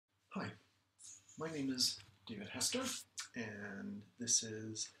My name is David Hester, and this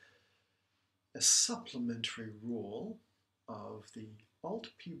is a supplementary rule of the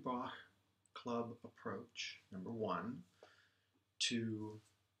Alt-Pibroch Club approach, number 1, to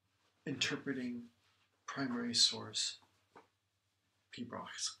interpreting primary source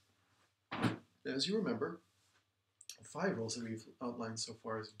Pibrochs. As you remember, 5 rules that we've outlined so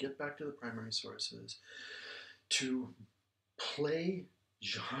far is get back to the primary sources, to play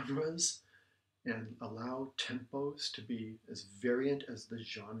genres and allow tempos to be as variant as the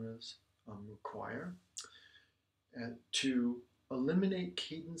genres require, and to eliminate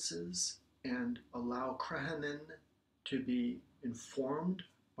cadences and allow Krahanen to be informed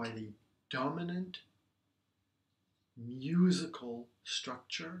by the dominant musical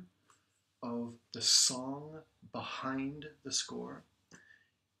structure of the song behind the score,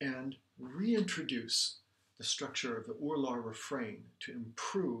 and reintroduce the structure of the Urlar refrain to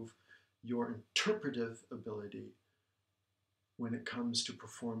improve your interpretive ability when it comes to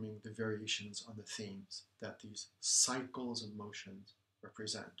performing the variations on the themes that these cycles of motions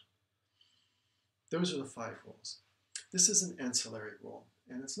represent. Those are the 5 rules. This is an ancillary rule,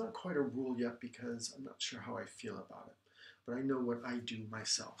 and it's not quite a rule yet because I'm not sure how I feel about it, but I know what I do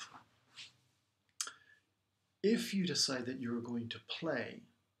myself. If you decide that you're going to play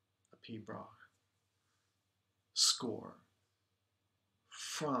a Pibroch score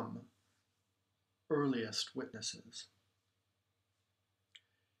from earliest witnesses,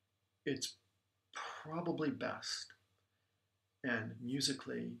 it's probably best and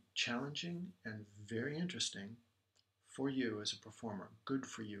musically challenging and very interesting for you as a performer, good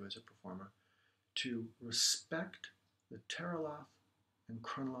for you as a performer, to respect the Teraloth and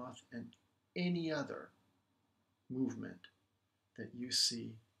Krunloth and any other movement that you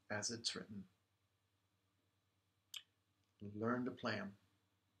see as it's written. Learn to play them.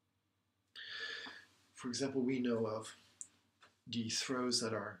 For example, we know of D throws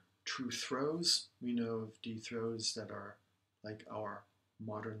that are true throws. We know of D throws that are like our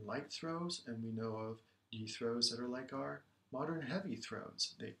modern light throws, and we know of D throws that are like our modern heavy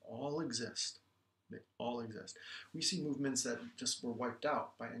throws. They all exist. They all exist. We see movements that just were wiped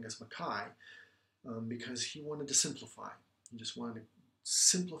out by Angus Mackay because he wanted to simplify. He just wanted to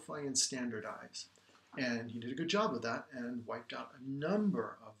simplify and standardize. And he did a good job of that and wiped out a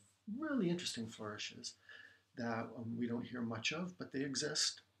number of really interesting flourishes that we don't hear much of, but they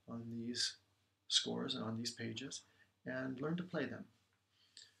exist on these scores and on these pages, and learn to play them.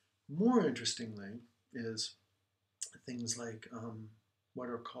 More interestingly is things like what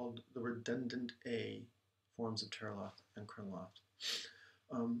are called the redundant A forms of Teraloth and Krunloth.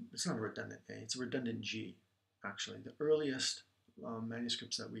 It's not a redundant A, it's a redundant G, actually. The earliest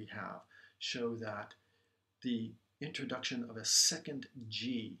manuscripts that we have show that the introduction of a second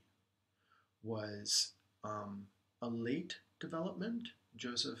G was a late development.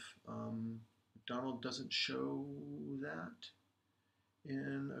 Joseph MacDonald doesn't show that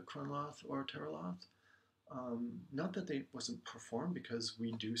in a Krunloth or a Teraloth. Not that they wasn't performed, because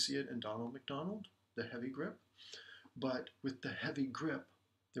we do see it in Donald MacDonald, the heavy grip, but with the heavy grip,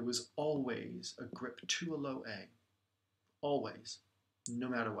 there was always a grip to a low A. Always. No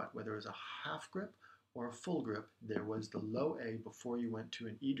matter what, whether it was a half grip or a full grip, there was the low A before you went to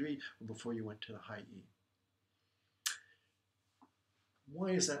an Idri or before you went to the high E. Why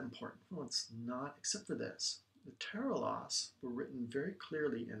is that important? Well, it's not, except for this. The Teraloths were written very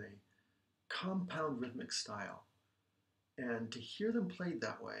clearly in a compound rhythmic style, and to hear them played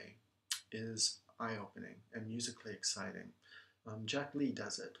that way is eye-opening and musically exciting. Jack Lee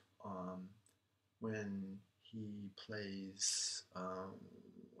does it when he plays,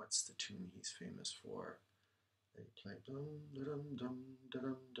 what's the tune he's famous for? They play dum dum dum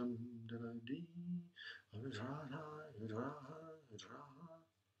dum dum dum dee,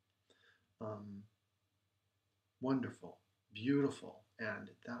 wonderful, beautiful, and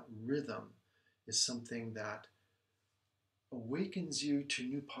that rhythm is something that awakens you to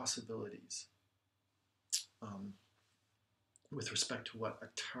new possibilities with respect to what a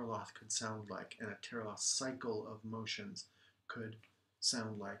Teraloth could sound like, and a Teraloth cycle of motions could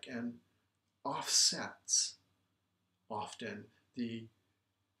sound like, and offsets often the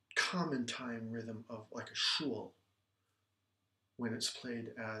common time rhythm of like a shul when it's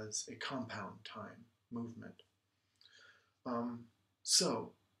played as a compound time movement.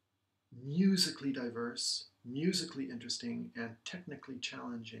 So musically diverse, musically interesting, and technically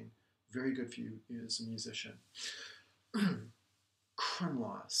challenging, very good for you as a musician.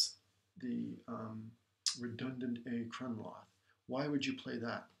 Krunloth, the redundant A Krunloth. Why would you play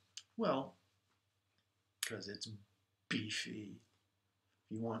that? Well, because it's beefy.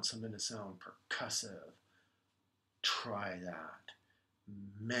 If you want something to sound percussive, try that.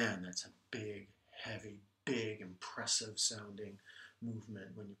 Man, that's a big, heavy, big, impressive sounding movement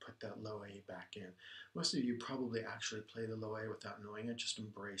when you put that low A back in. Most of you probably actually play the low A without knowing it, just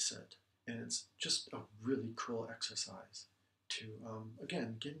embrace it. And it's just a really cool exercise to,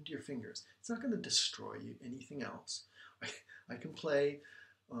 again, get into your fingers. It's not going to destroy you, anything else. I can play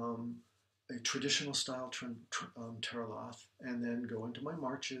a traditional style Teraloth and then go into my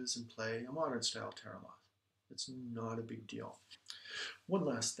marches and play a modern style Teraloth. It's not a big deal. One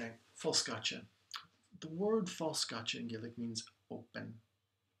last thing, falscaccia. The word falscaccia in Gaelic means open.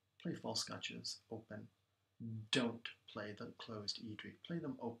 Play falscaccias open. Don't play the closed Idri. Play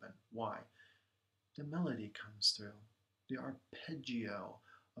them open. Why? The melody comes through. The arpeggio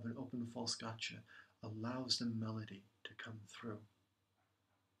of an open falscaccia allows the melody to come through.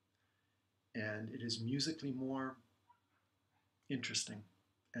 And it is musically more interesting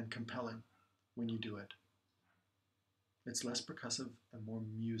and compelling when you do it. It's less percussive and more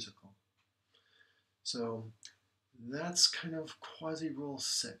musical. So that's kind of quasi-rule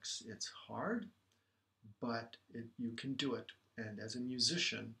 6. It's hard, but you can do it. And as a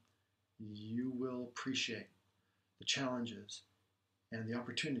musician, you will appreciate the challenges and the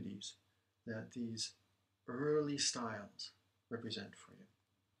opportunities that these early styles represent for you.